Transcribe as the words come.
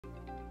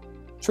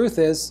Truth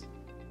is,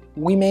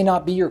 we may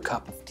not be your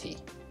cup of tea.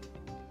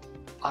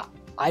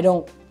 I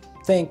don't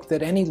think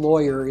that any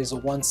lawyer is a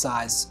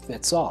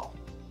one-size-fits-all.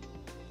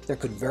 There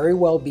could very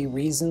well be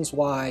reasons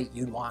why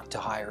you'd want to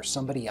hire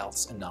somebody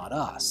else and not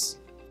us.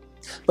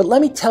 But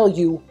let me tell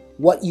you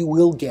what you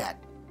will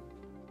get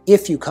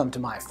if you come to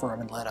my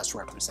firm and let us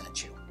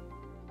represent you.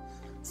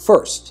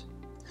 First,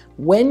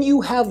 when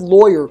you have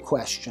lawyer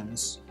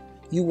questions,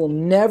 you will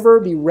never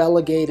be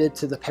relegated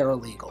to the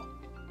paralegal.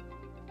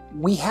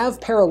 We have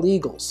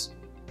paralegals,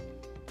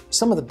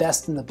 some of the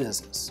best in the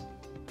business.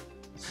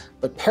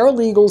 But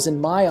paralegals in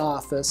my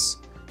office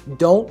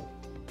don't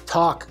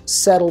talk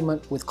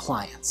settlement with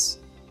clients.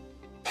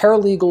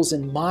 Paralegals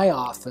in my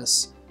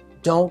office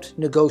don't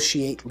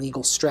negotiate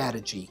legal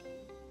strategy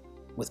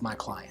with my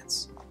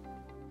clients.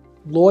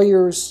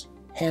 Lawyers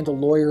handle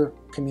lawyer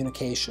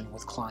communication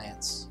with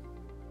clients.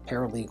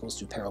 Paralegals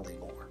do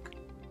paralegal work.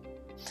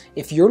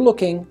 If you're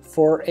looking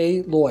for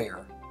a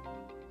lawyer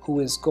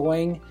who is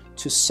going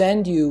to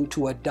send you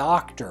to a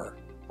doctor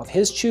of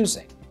his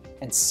choosing,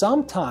 and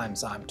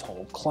sometimes I'm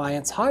told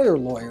clients hire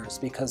lawyers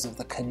because of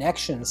the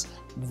connections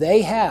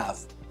they have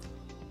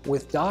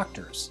with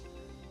doctors,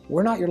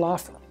 we're not your law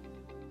firm.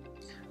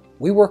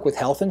 We work with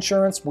health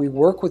insurance, we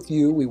work with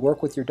you, we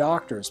work with your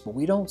doctors, but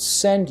we don't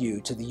send you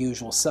to the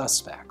usual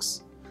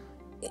suspects.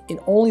 In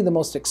only the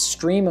most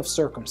extreme of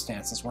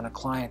circumstances, when a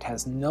client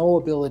has no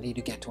ability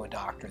to get to a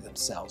doctor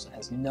themselves and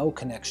has no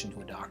connection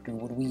to a doctor,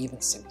 would we even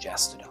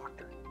suggest a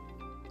doctor.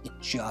 It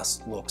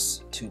just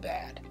looks too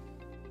bad.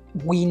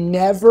 We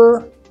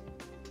never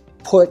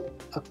put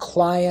a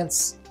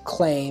client's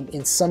claim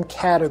in some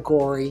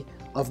category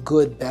of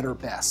good, better,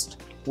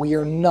 best. We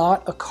are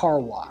not a car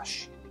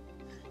wash.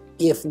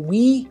 If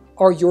we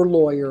are your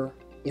lawyer,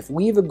 if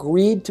we've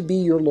agreed to be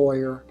your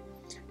lawyer,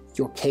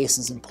 your case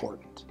is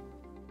important.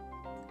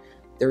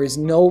 There is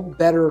no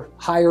better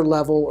higher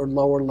level or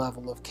lower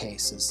level of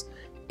cases.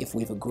 If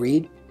we've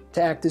agreed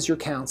to act as your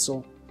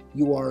counsel,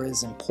 you are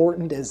as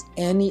important as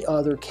any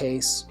other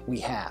case we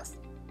have.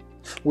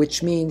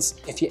 Which means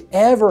if you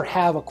ever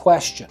have a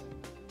question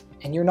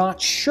and you're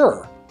not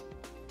sure,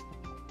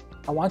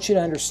 I want you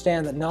to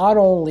understand that not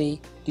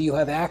only do you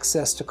have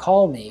access to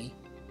call me,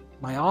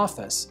 my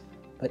office,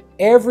 but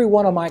every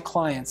one of my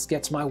clients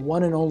gets my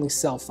one and only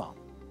cell phone.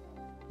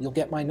 You'll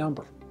get my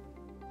number.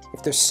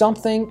 If there's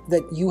something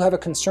that you have a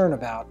concern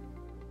about,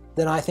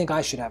 then I think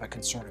I should have a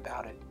concern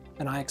about it,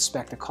 and I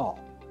expect a call.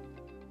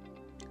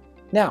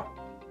 Now,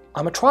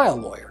 I'm a trial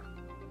lawyer,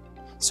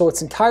 so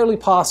it's entirely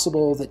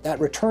possible that that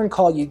return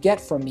call you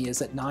get from me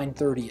is at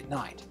 9:30 at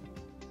night.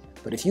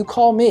 But if you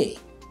call me,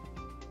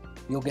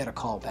 you'll get a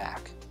call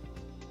back.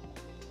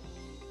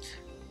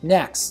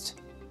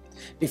 Next,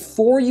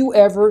 before you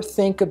ever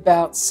think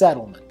about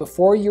settlement,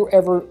 before you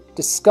ever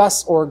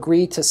discuss or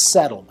agree to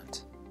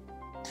settlement,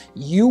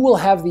 you will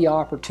have the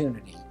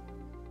opportunity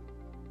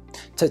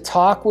to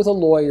talk with a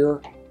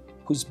lawyer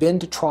who's been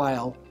to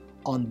trial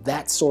on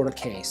that sort of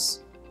case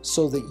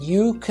so that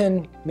you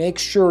can make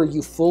sure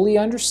you fully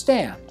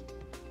understand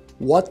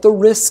what the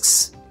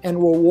risks and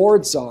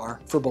rewards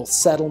are for both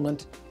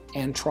settlement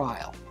and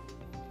trial.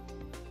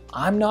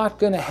 I'm not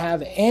going to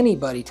have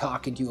anybody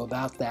talking to you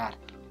about that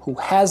who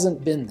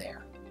hasn't been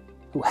there,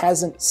 who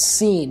hasn't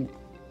seen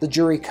the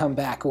jury come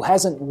back, who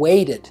hasn't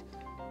waited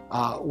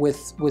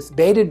with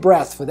bated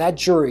breath for that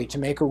jury to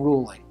make a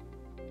ruling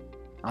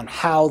on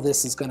how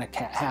this is going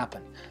to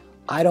happen.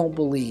 I don't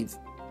believe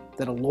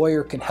that a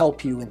lawyer can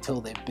help you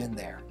until they've been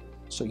there.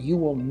 So you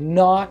will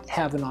not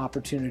have an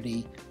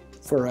opportunity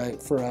for a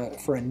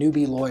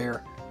newbie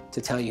lawyer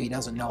to tell you he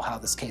doesn't know how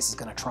this case is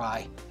going to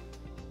try.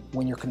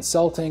 When you're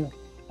consulting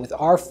with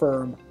our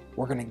firm,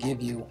 we're going to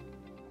give you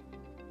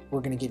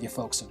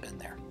folks who've been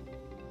there.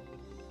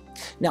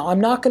 Now, I'm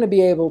not going to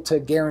be able to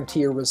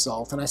guarantee a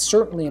result, and I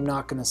certainly am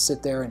not going to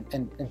sit there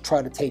and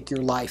try to take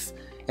your life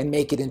and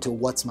make it into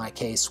what's my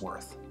case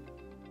worth.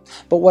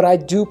 But what I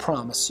do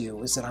promise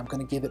you is that I'm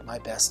going to give it my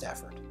best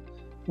effort.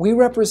 We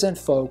represent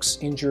folks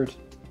injured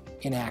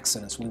in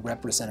accidents. We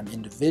represent them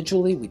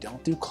individually. We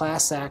don't do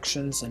class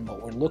actions, and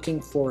what we're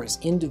looking for is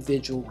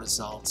individual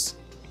results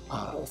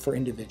for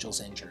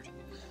individuals injured.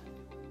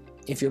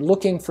 If you're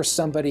looking for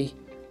somebody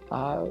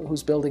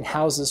who's building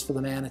houses for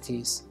the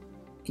manatees,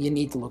 you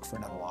need to look for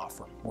another law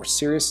firm. We're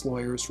serious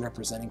lawyers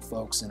representing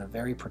folks in a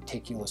very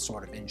particular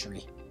sort of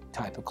injury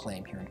type of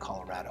claim here in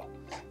Colorado.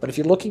 But if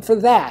you're looking for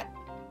that,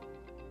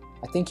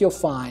 I think you'll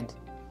find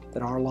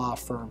that our law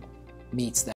firm meets that.